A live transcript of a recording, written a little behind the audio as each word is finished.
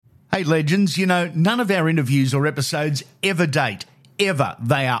Hey, legends, none of our interviews or episodes ever date. Ever.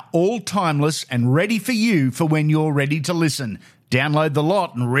 They are all timeless and ready for you for when you're ready to listen. Download the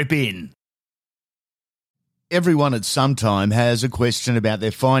lot and rip in. Everyone at some time has a question about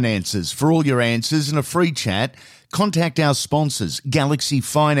their finances. For all your answers and a free chat, contact our sponsors, Galaxy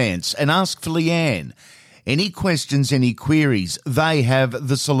Finance, and ask for Leanne. Any questions, any queries, they have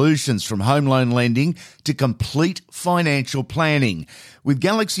the solutions, from home loan lending to complete financial planning. With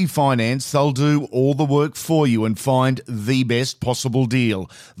Galaxy Finance, they'll do all the work for you and find the best possible deal.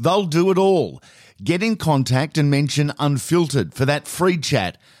 They'll do it all. Get in contact and mention Unfiltered for that free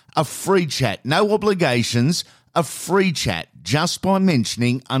chat. A free chat, no obligations, a free chat just by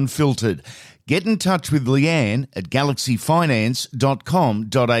mentioning Unfiltered. Get in touch with Leanne at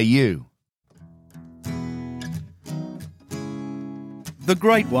galaxyfinance.com.au. The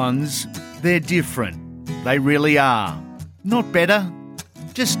great ones, they're different. They really are. Not better,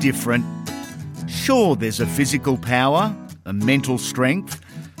 just different. Sure, there's a physical power, a mental strength,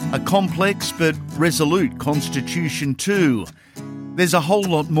 a complex but resolute constitution too. There's a whole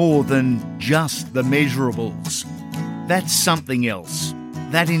lot more than just the measurables. That's something else,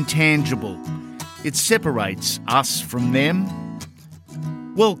 that intangible. It separates us from them.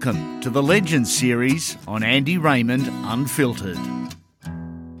 Welcome to the Legends series on Andy Raymond Unfiltered.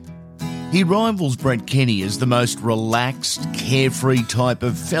 He rivals Brett Kenny as the most relaxed, carefree type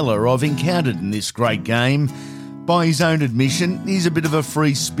of fella I've encountered in this great game. By his own admission, he's a bit of a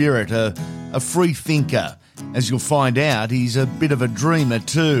free spirit, a free thinker. As you'll find out, he's a bit of a dreamer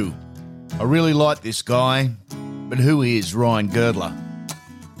too. I really like this guy, but who is Ryan Girdler?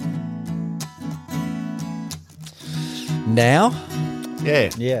 Now? Yeah.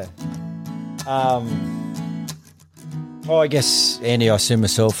 Yeah. I guess, Andy, I see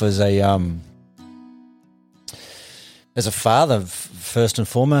myself as a father, first and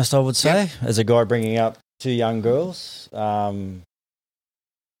foremost, I would say, as a guy bringing up two young girls. A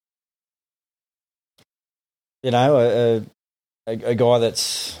guy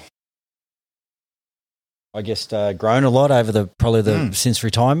that's, I guess, grown a lot over since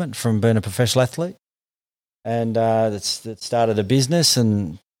retirement from being a professional athlete, and that started a business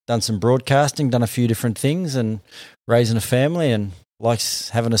and done some broadcasting, done a few different things, and raising a family, and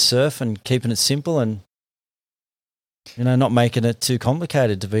likes having a surf and keeping it simple, and not making it too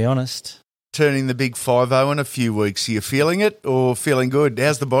complicated, to be honest. Turning the big 5-0 in a few weeks. Are you feeling it or feeling good?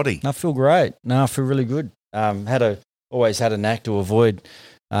 How's the body? I feel great. No, I feel really good. Always had a knack to avoid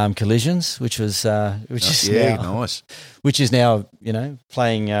collisions, which is nice. Which is now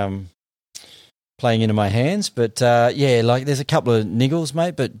playing into my hands. But there's a couple of niggles,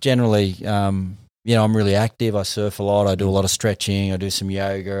 mate. But generally, I'm really active. I surf a lot. I do a lot of stretching. I do some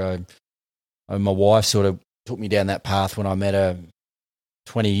yoga. My wife sort of took me down that path when I met her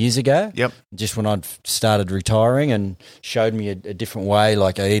 20 years ago. Yep. Just when I'd started retiring, and showed me a different way.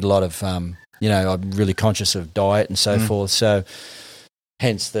 Like, I eat a lot of, I'm really conscious of diet and so forth. So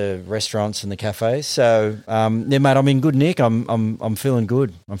hence the restaurants and the cafes. So, mate, I'm in good nick. I'm feeling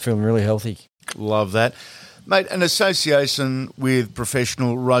good. I'm feeling really healthy. Love that. Mate, an association with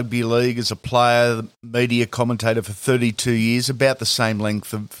professional rugby league as a player, media commentator for 32 years, about the same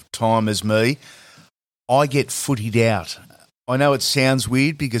length of time as me. I get footied out. I know it sounds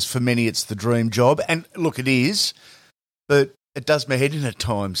weird because for many it's the dream job. And look, it is, but it does my head in at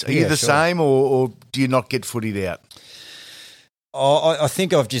times. Are you the same, or do you not get footied out? I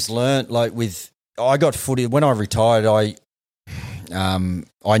think I've just learnt, I got footied when I retired.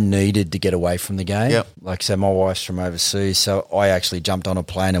 I needed to get away from the game. Yep. So my wife's from overseas, so I actually jumped on a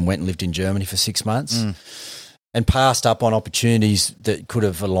plane and went and lived in Germany for 6 months and passed up on opportunities that could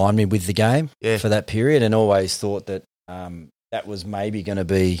have aligned me with the game for that period, and always thought that that was maybe going to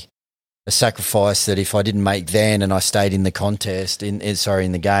be a sacrifice, that if I didn't make then and I stayed in the contest, in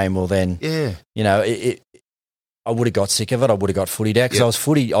the game, well then, I would have got sick of it. I would have got footied out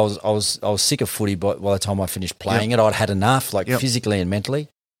because I was sick of footy by the time I finished playing it. I'd had enough, physically and mentally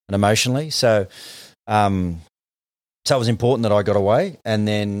and emotionally. So, so it was important that I got away. And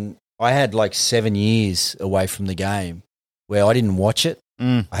then I had 7 years away from the game where I didn't watch it.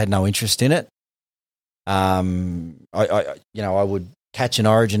 I had no interest in it. I would catch an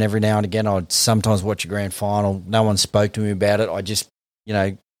Origin every now and again. I'd sometimes watch a grand final. No one spoke to me about it. I just,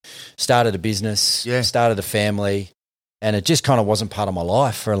 started a business, started a family, and it just kind of wasn't part of my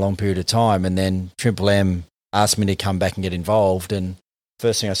life for a long period of time. And then Triple M asked me to come back and get involved. And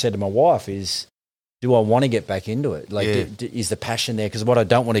first thing I said to my wife is, do I want to get back into it? Is the passion there? Because what I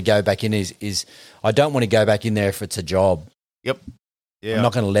don't want to go back in is I don't want to go back in there if it's a job. Yep. Yeah. I'm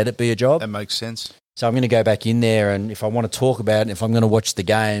not going to let it be a job. That makes sense. So I'm going to go back in there, and if I want to talk about it, if I'm going to watch the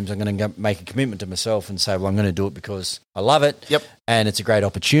games, I'm going to make a commitment to myself and say, well, I'm going to do it because I love it. Yep. And it's a great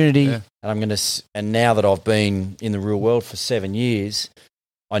opportunity. And now that I've been in the real world for 7 years,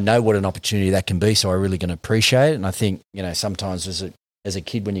 I know what an opportunity that can be. So I'm really going to appreciate it. And I think, sometimes as a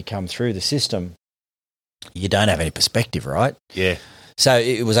kid, when you come through the system, you don't have any perspective, right? Yeah. So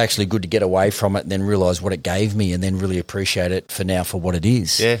it was actually good to get away from it and then realise what it gave me and then really appreciate it for what it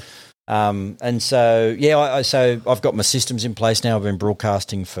is. Yeah. And so, so I've got my systems in place now. I've been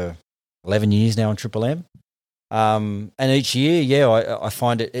broadcasting for 11 years now on Triple M. And each year, I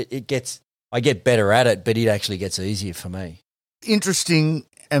find I get better at it, but it actually gets easier for me. Interesting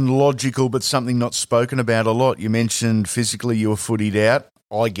and logical, but something not spoken about a lot. You mentioned physically you were footied out.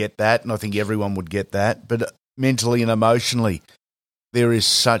 I get that, and I think everyone would get that. But mentally and emotionally, there is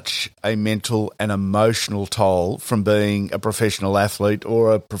such a mental and emotional toll from being a professional athlete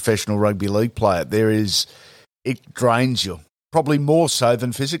or a professional rugby league player. It drains you, probably more so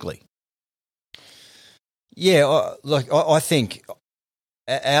than physically. Yeah, I think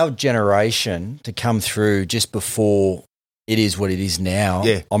our generation to come through just before it is what it is now,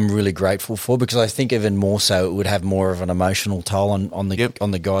 I'm really grateful for, because I think even more so it would have more of an emotional toll on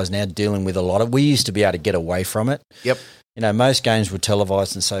the guys now dealing with a lot of. We used to be able to get away from it. Yep. Most games were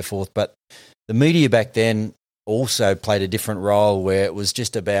televised and so forth, but the media back then also played a different role where it was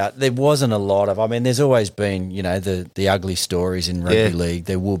just about, there wasn't a lot of, there's always been, the ugly stories in rugby league.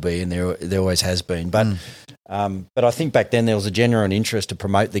 There will be, and there always has been. But but I think back then there was a genuine interest to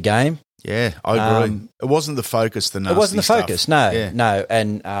promote the game. Yeah, I agree. It wasn't the focus, the nasty It wasn't the stuff. focus, no.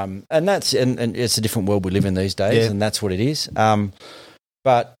 And that's, and it's a different world we live in these days, and that's what it is.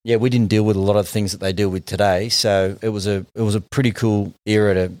 But we didn't deal with a lot of things that they deal with today. So it was a pretty cool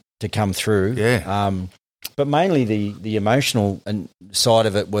era to come through. Yeah. But mainly the emotional side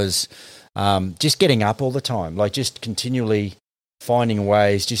of it was just getting up all the time, like just continually finding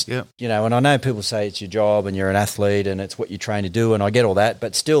ways, and I know people say it's your job and you're an athlete and it's what you train to do, and I get all that,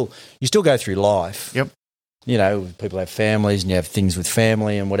 but you still go through life. Yep. People have families and you have things with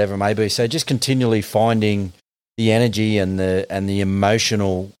family and whatever it may be. So just continually finding the energy and the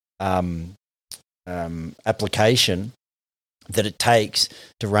emotional application that it takes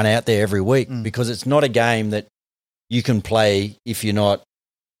to run out there every week, because it's not a game that you can play if you're not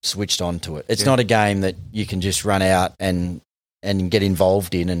switched on to it. It's not a game that you can just run out and get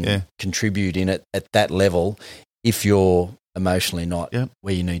involved in and contribute in it at that level if you're emotionally not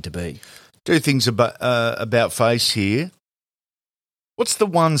where you need to be. Two things about face here. What's the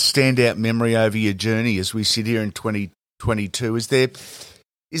one standout memory over your journey as we sit here in 2022? Is there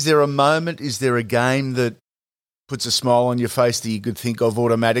a moment, is there a game that puts a smile on your face that you could think of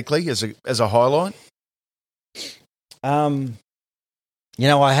automatically as a highlight? I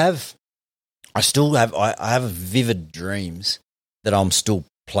have vivid dreams that I'm still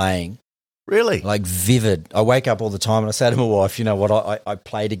playing. Really? Like vivid. I wake up all the time and I say to my wife, you know what, I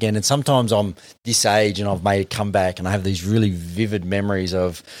played again. And sometimes I'm this age and I've made a comeback and I have these really vivid memories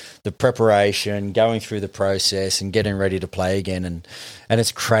of the preparation, going through the process and getting ready to play again. And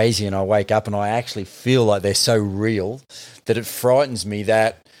it's crazy. And I wake up and I actually feel like they're so real that it frightens me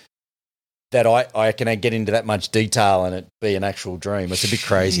that I can get into that much detail and it be an actual dream. It's a bit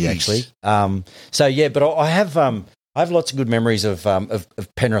crazy, actually. But I have lots of good memories of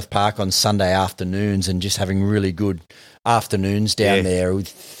Penrith Park on Sunday afternoons and just having really good afternoons down there with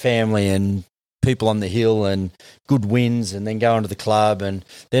family and people on the hill and good wins, and then going to the club. And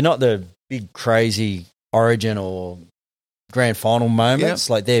they're not the big crazy Origin or grand final moments.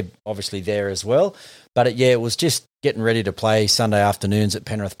 Like they're obviously there as well. But it was just getting ready to play Sunday afternoons at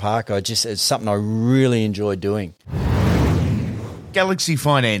Penrith Park. It's something I really enjoy doing.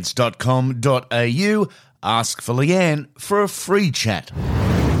 galaxyfinance.com.au. Ask for Leanne for a free chat.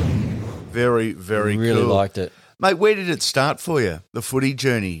 Very, very cool. Really liked it. Mate, where did it start for you, the footy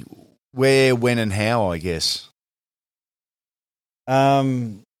journey? Where, when and how, I guess?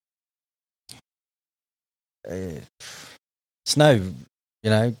 It's no,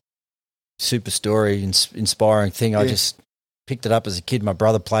 super story, inspiring thing. I just picked it up as a kid. My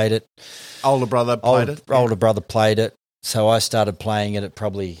brother played it. Older brother played it? Older brother played it. So I started playing it at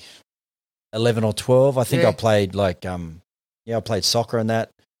probably 11 or 12. I think I played I played soccer and that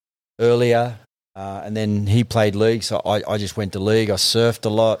earlier. And then he played league. So I just went to league. I surfed a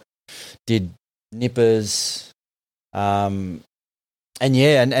lot, did nippers. And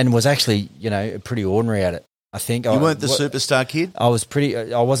was actually, pretty ordinary at it. I think you weren't the superstar kid. I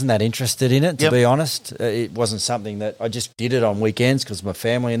wasn't that interested in it, to be honest. It wasn't something that I just did it on weekends because my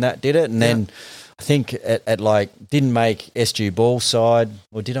family and that did it. And then I think at like didn't make SG Ball side,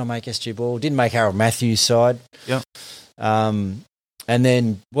 or did I make SG Ball? Didn't make Harold Matthews side. Yeah. And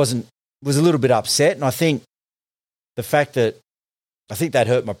then was a little bit upset, and I think the fact that that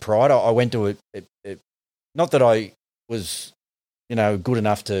hurt my pride. I went to it. Not that I was, good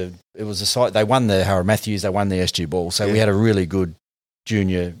enough to. It was a side. They won the Harold Matthews. They won the SG Ball, so we had a really good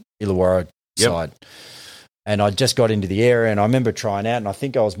junior Illawarra side. And I just got into the area, and I remember trying out, and I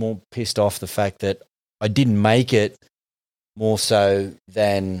think I was more pissed off the fact that I didn't make it more so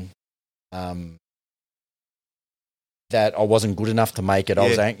than that I wasn't good enough to make it. I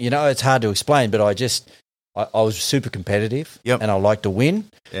was angry. It's hard to explain, but I was super competitive, and I liked to win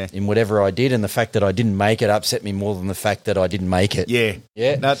in whatever I did, and the fact that I didn't make it upset me more than the fact that I didn't make it. Yeah.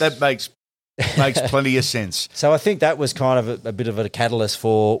 No, that makes plenty of sense. So I think that was kind of a bit of a catalyst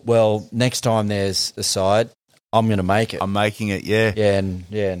for, well, next time there's a side, I'm going to make it. I'm making it, yeah. And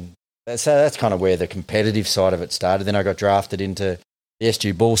so that's kind of where the competitive side of it started. Then I got drafted into the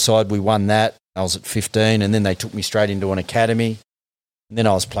SG Ball side. We won that. I was at 15, and then they took me straight into an academy. And then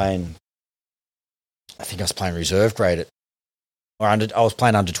I was playing reserve grade I was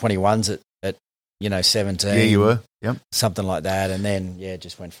playing under 21s at 17. Yeah, you were. Yep. Something like that. And then,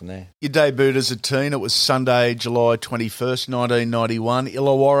 just went from there. You debuted as a teen. It was Sunday, July 21st, 1991,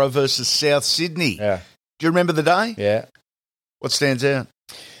 Illawarra versus South Sydney. Yeah. Do you remember the day? Yeah. What stands out?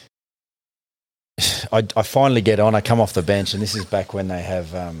 I finally get on. I come off the bench, and this is back when they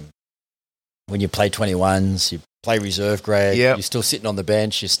have when you play 21s, you play reserve grade, you're still sitting on the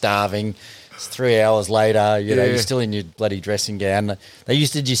bench, you're starving. It's 3 hours later, you're still in your bloody dressing gown. They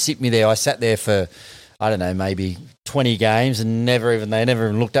used to just sit me there. I sat there for, I don't know, maybe 20 games, and they never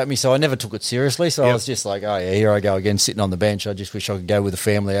even looked at me, so I never took it seriously. So I was just like, oh, yeah, here I go again, sitting on the bench. I just wish I could go with the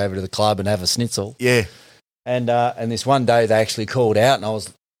family over to the club and have a schnitzel. Yeah. And this one day they actually called out, and I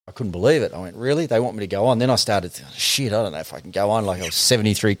couldn't believe it. I went, really? They want me to go on? Then I started thinking, shit, I don't know if I can go on. Like I was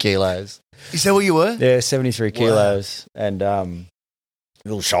 73 kilos. Is that what you were? Yeah, 73 kilos. And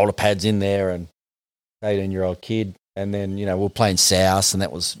little shoulder pads in there, and 18-year-old kid. And then, we were playing South, and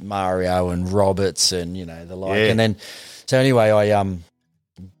that was Mario and Roberts and, the like. Yeah. And then, so anyway, I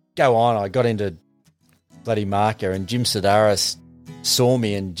go on. I got into bloody marker, and Jim Sedaris saw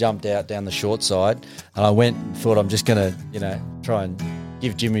me and jumped out down the short side. And I went and thought, I'm just going to, try and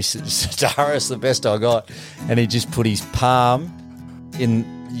give Jimmy Sedaris the best I got. And he just put his palm in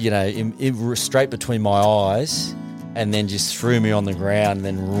straight between my eyes, and then just threw me on the ground, and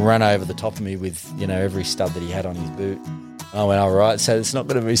then ran over the top of me with, every stud that he had on his boot. I went, all right, so it's not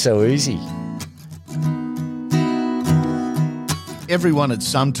going to be so easy. Everyone at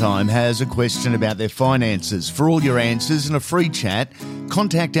some time has a question about their finances. For all your answers and a free chat,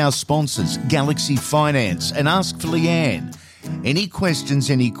 contact our sponsors, Galaxy Finance, and ask for Leanne. Any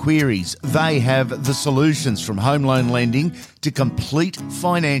questions, any queries, they have the solutions, from home loan lending to complete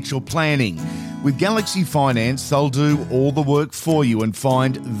financial planning. With Galaxy Finance, they'll do all the work for you and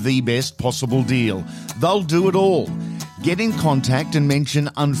find the best possible deal. They'll do it all. Get in contact and mention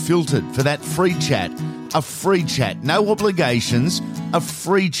Unfiltered for that free chat. A free chat, no obligations, a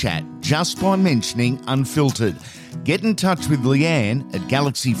free chat just by mentioning Unfiltered. Get in touch with Leanne at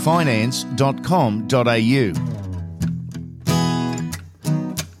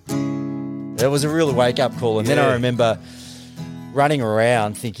galaxyfinance.com.au. It was a real wake-up call. And then I remember running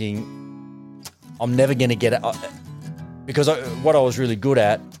around thinking, I'm never going to get it. Because what I was really good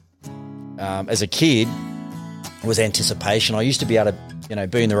at as a kid was anticipation. I used to be able to,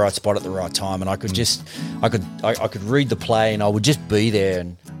 be in the right spot at the right time, and I could read the play, and I would just be there.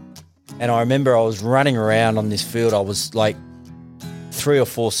 And I remember I was running around on this field. I was like 3 or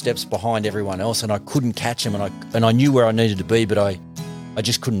 4 steps behind everyone else, and I couldn't catch them. And I knew where I needed to be, but I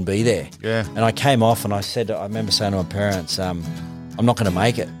just couldn't be there. Yeah. And I came off, and I remember saying to my parents, I'm not going to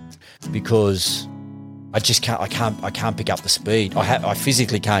make it because I just can't. I can't pick up the speed. I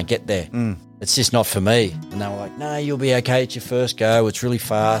physically can't get there. It's just not for me. And they were like, no, you'll be okay. It's your first go. It's really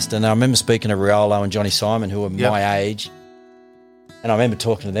fast. And I remember speaking to Riolo and Johnny Simon, who were my age. And I remember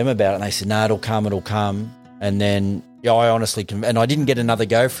talking to them about it, and they said, no, it'll come. And then I honestly, and I didn't get another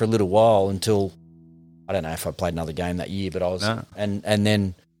go for a little while until, I don't know if I played another game that year, but I was, and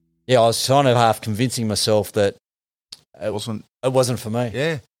then, I was kind of half convincing myself that it wasn't for me.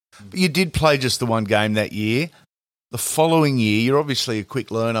 Yeah. But you did play just the one game that year. The following year, you're obviously a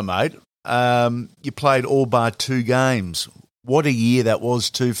quick learner, mate. You played all bar 2 games. What a year that was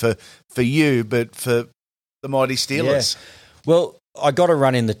too for you, but for the mighty Steelers. Yeah. Well, I got a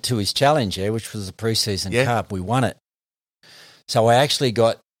run in the Tooheys Challenge, which was the preseason cup. We won it. So I actually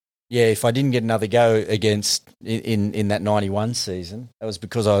got if I didn't get another go against in that 91 season, that was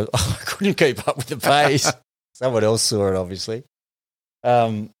because I couldn't keep up with the pace. Someone else saw it, obviously.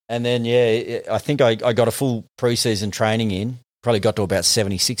 And then, I think I got a full preseason training in, probably got to about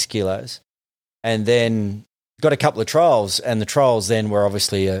 76 kilos, and then got a couple of trials, and the trials then were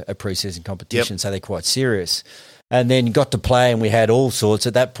obviously a preseason competition, so they're quite serious. And then got to play, and we had all sorts.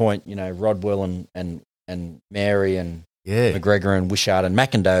 At that point, Rodwell and Mary and McGregor and Wishart and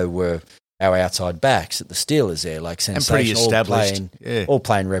McIndoe were our outside backs at the Steelers there, like sensational, and pretty established, all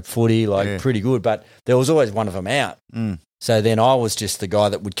playing rep footy, pretty good. But there was always one of them out. So then I was just the guy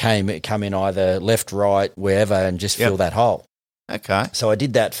that would come in either left, right, wherever, and just fill that hole. Okay. So I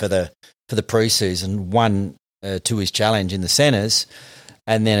did that for the preseason, won to his challenge in the centres.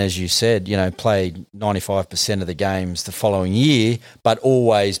 And then, as you said, played 95% of the games the following year, but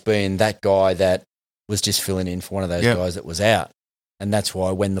always being that guy that was just filling in for one of those guys that was out. And that's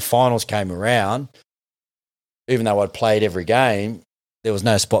why when the finals came around, even though I'd played every game, there was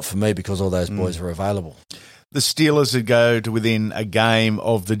no spot for me because all those boys were available. The Steelers would go to within a game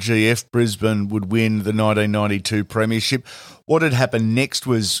of the GF. Brisbane would win the 1992 premiership. What had happened next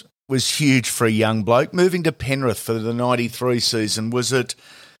was huge for a young bloke. Moving to Penrith for the 93 season, was it,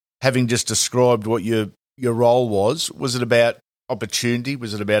 having just described what your role was it about opportunity?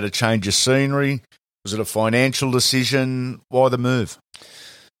 Was it about a change of scenery? Was it a financial decision? Why the move?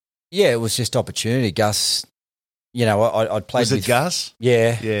 Yeah, it was just opportunity. Gus, I'd played with... Was it Gus?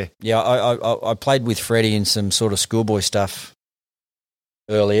 Yeah. I played with Freddie in some sort of schoolboy stuff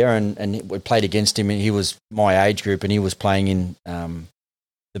earlier, and we played against him, and he was my age group, and he was playing in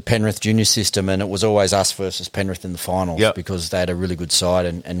the Penrith junior system, and it was always us versus Penrith in the finals because they had a really good side,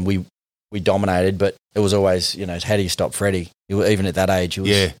 and we dominated, but it was always, how do you stop Freddie? Even at that age,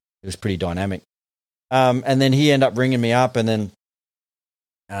 it was pretty dynamic. And then he ended up ringing me up, and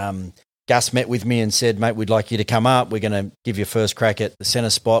then Gus met with me and said, mate, we'd like you to come up. We're going to give you a first crack at the centre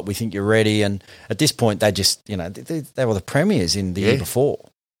spot. We think you're ready. And at this point, they just, they were the premiers in the year before.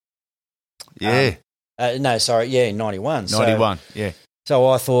 Yeah. In 91. So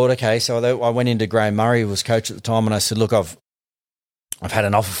I thought, okay, so I went into Graham Murray, who was coach at the time, and I said, look, I've had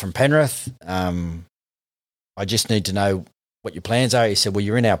an offer from Penrith. I just need to know what your plans are. He said, well,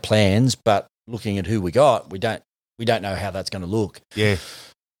 you're in our plans, but looking at who we got, we don't know how that's going to look. Yeah.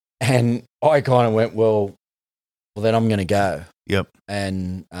 And I kind of went, well, then I'm going to go. Yep.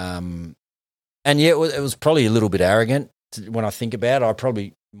 And it was probably a little bit arrogant when I think about it. I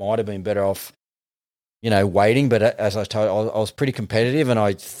probably might have been better off, waiting. But as I told you, I was pretty competitive, and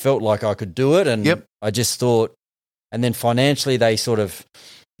I felt like I could do it. And I just thought, and then financially they sort of,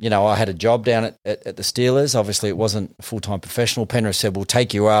 I had a job down at the Steelers. Obviously it wasn't a full-time professional. Penrith said, we'll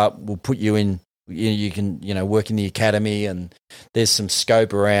take you up, we'll put you in, you can, work in the academy, and there's some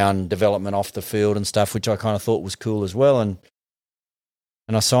scope around development off the field and stuff, which I kind of thought was cool as well. And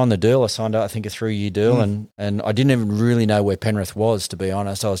I signed the deal. I signed, I think, a 3-year deal, and I didn't even really know where Penrith was, to be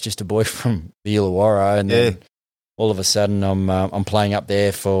honest. I was just a boy from the Illawarra, and then all of a sudden I'm playing up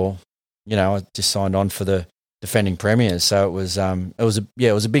there for, I just signed on for the defending premiers. So it was a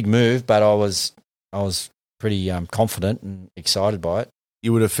big move, but I was pretty confident and excited by it.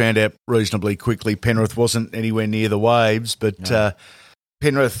 You would have found out reasonably quickly Penrith wasn't anywhere near the waves, but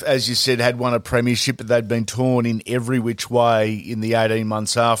Penrith, as you said, had won a premiership, but they'd been torn in every which way in the 18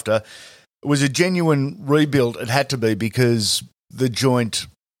 months after. It was a genuine rebuild. It had to be, because the joint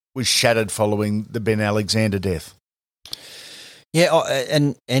was shattered following the Ben Alexander death. Yeah,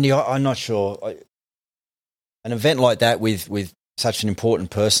 and Andy, I'm not sure. An event like that with such an important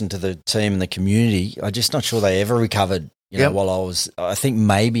person to the team and the community, I'm just not sure they ever recovered. While I think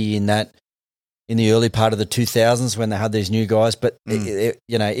maybe in the early part of the 2000s when they had these new guys, but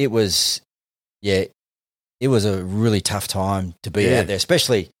it was a really tough time to be out there,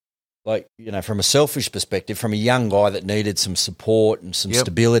 especially from a selfish perspective, from a young guy that needed some support and some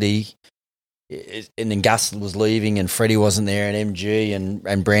stability. And then Gus was leaving, and Freddie wasn't there, and MG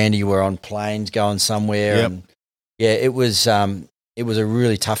and Brandy were on planes going somewhere, and it was a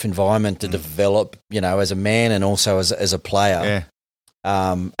really tough environment to develop, as a man and also as a player.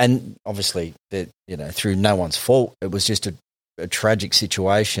 Yeah. And obviously, through no one's fault, it was just a tragic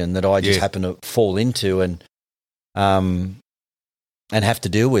situation that I just happened to fall into and have to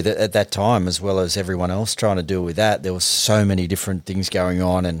deal with it at that time, as well as everyone else trying to deal with that. There were so many different things going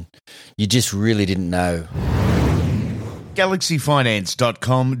on, and you just really didn't know.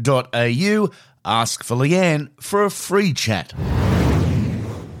 GalaxyFinance.com.au. Ask for Leanne for a free chat.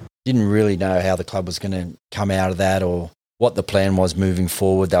 Didn't really know how the club was going to come out of that or what the plan was moving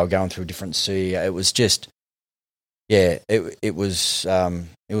forward. They were going through a different CEO. It was just, it was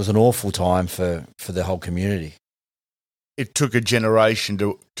an awful time for the whole community. It took a generation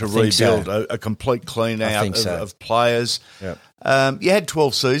to rebuild a complete clean out of players. Yep. You had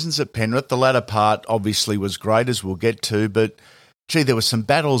 12 seasons at Penrith. The latter part obviously was great, as we'll get to, but gee, there were some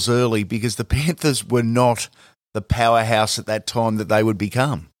battles early because the Panthers were not the powerhouse at that time that they would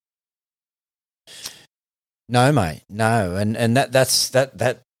become. No, mate, no, and that's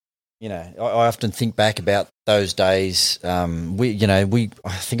you know, I often think back about those days. I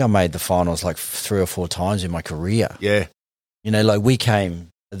think I made the finals like 3 or 4 times in my career. Yeah. You know, like we came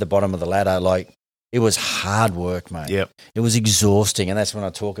at the bottom of the ladder, like it was hard work, mate. Yep. It was exhausting. And that's when I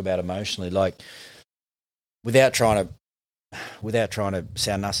talk about emotionally, like without trying to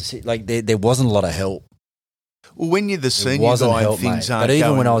sound narcissistic, like there wasn't a lot of help. Well, when you're the senior guy and things aren't But even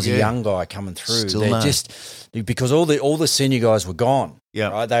going, when I was a young guy coming through, because all the senior guys were gone. Yeah.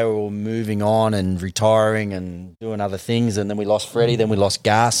 Right? They were all moving on and retiring and doing other things. And then we lost Freddie, then we lost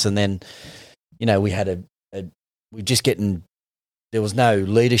Gus. And then, you know, we had there was no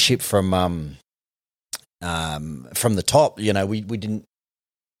leadership from the top. You know, we didn't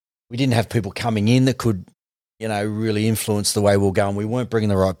have people coming in that could, you know, really influence the way we were going. We weren't bringing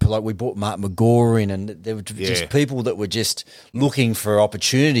the right, like we brought Mark McGaw in, and there were just people that were just looking for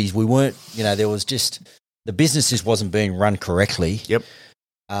opportunities. We weren't, you know, there was just the business just wasn't being run correctly. Yep.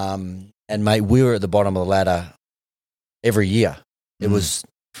 And mate, we were at the bottom of the ladder every year. It was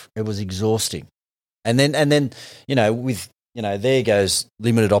exhausting. And then, you know, with, you know, there goes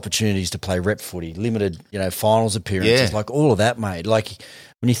limited opportunities to play rep footy, limited, you know, finals appearances, like all of that, mate. Like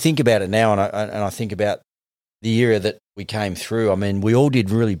when you think about it now, and I think about the era that we came through, I mean, we all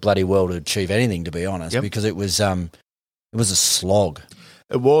did really bloody well to achieve anything, to be honest, because it was a slog.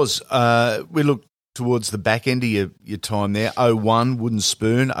 It was. We looked towards the back end of your time there. 01, wooden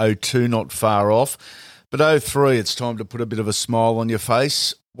spoon. 02, not far off. But 03, it's time to put a bit of a smile on your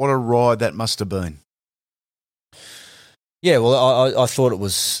face. What a ride that must have been. Yeah, well, I thought it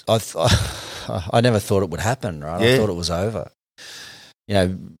was. I never thought it would happen. Right, I thought it was over. You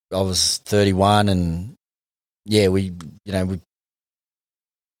know, I was 31, and we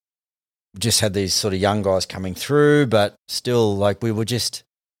just had these sort of young guys coming through, but still, like we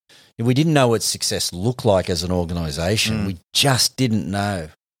didn't know what success looked like as an organisation. We just didn't know,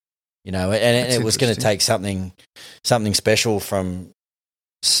 you know, and it was going to take something special from,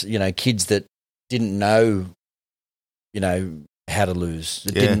 you know, kids that didn't know, you know, how to lose.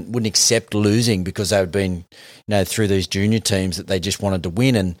 Wouldn't accept losing because they had been, you know, through these junior teams that they just wanted to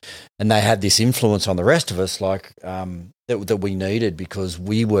win, and they had this influence on the rest of us, like that we needed, because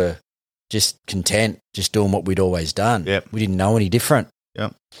we were just content, just doing what we'd always done. Yep. We didn't know any different.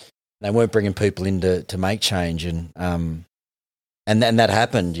 Yep. They weren't bringing people in to make change, and that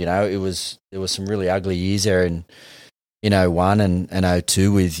happened. You know, there was some really ugly years there in 01 and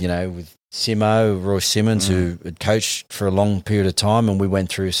 02 with Simo, Roy Simmons, who had coached for a long period of time, and we went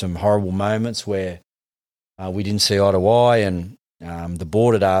through some horrible moments where we didn't see eye to eye, and the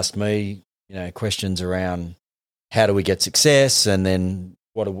board had asked me, you know, questions around how do we get success, and then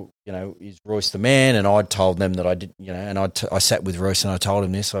is Royce the man? And I'd told them that I did, you know, and I sat with Royce and I told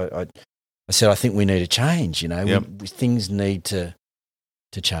him this. I said, I think we need a change. You know, things need to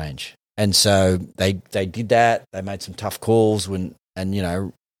change, and so they did that. They made some tough calls and you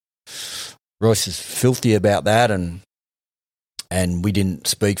know, Royce is filthy about that, and we didn't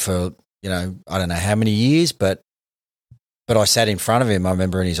speak for, you know, I don't know how many years, but I sat in front of him, I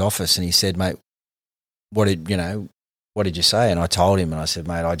remember, in his office, and he said, mate, what did you say? And I told him, and I said,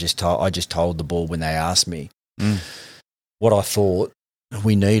 mate, I just told the board when they asked me what I thought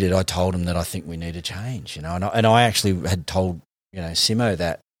we needed. I told him that I think we need a change, you know, and I actually had told, you know, Simo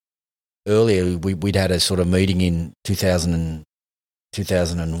that earlier. We'd had a sort of meeting in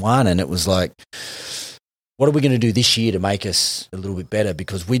 2001, and it was like, what are we going to do this year to make us a little bit better?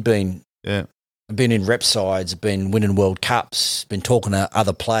 Because we'd been in rep sides, been winning World Cups, been talking to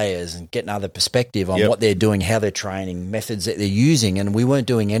other players and getting other perspective on what they're doing, how they're training, methods that they're using, and we weren't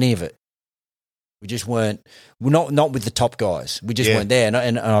doing any of it. We just weren't. We're not with the top guys. We just weren't there.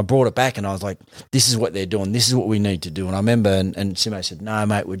 And I brought it back, and I was like, "This is what they're doing. This is what we need to do." And I remember, and Simo said, "No,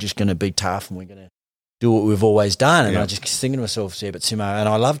 mate, we're just going to be tough, and we're going to do what we've always done." And I just thinking to myself, "Yeah, but Simo," and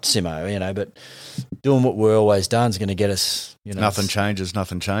I loved Simo, you know, but doing what we're always done is going to get us, you know, nothing changes.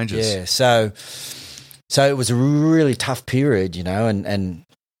 Yeah, so it was a really tough period, you know, and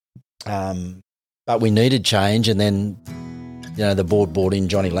but we needed change, and then, you know, the board brought in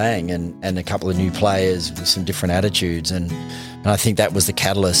Johnny Lang and a couple of new players with some different attitudes, and I think that was the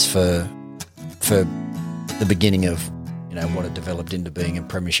catalyst for the beginning of, you know, what it developed into being a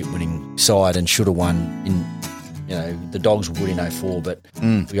premiership winning side, and should have won in, the Dogs were good in 04, but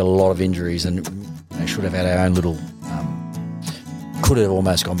we got a lot of injuries and should have had our own little. Could have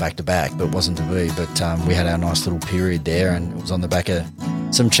almost gone back to back, but wasn't to be. But we had our nice little period there, and it was on the back of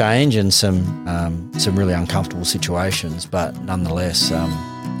some change and some really uncomfortable situations. But nonetheless,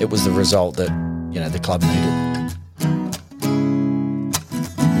 it was the result that the club needed.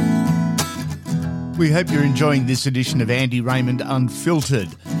 We hope you're enjoying this edition of Andy Raymond Unfiltered.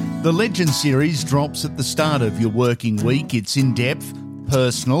 The Legend series drops at the start of your working week. It's in-depth,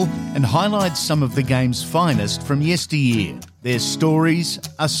 personal, and highlights some of the game's finest from yesteryear. Their stories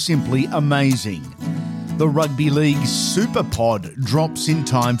are simply amazing. The Rugby League Super Pod drops in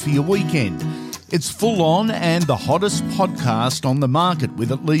time for your weekend. It's full on and the hottest podcast on the market,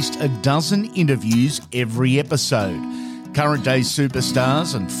 with at least a dozen interviews every episode. Current day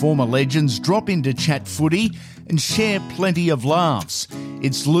superstars and former legends drop in to chat footy and share plenty of laughs.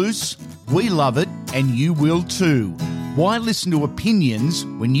 It's loose, we love it, and you will too. Why listen to opinions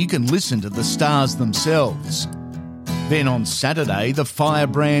when you can listen to the stars themselves? Then on Saturday, the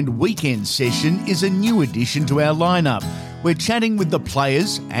Firebrand Weekend Session is a new addition to our lineup. We're chatting with the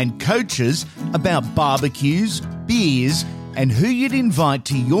players and coaches about barbecues, beers, and who you'd invite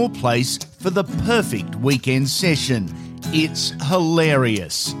to your place for the perfect weekend session. It's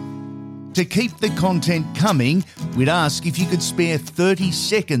hilarious. To keep the content coming, we'd ask if you could spare 30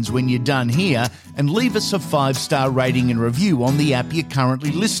 seconds when you're done here and leave us a 5-star rating and review on the app you're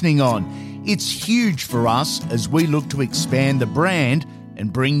currently listening on. It's huge for us as we look to expand the brand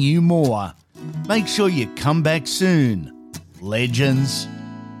and bring you more. Make sure you come back soon. Legends.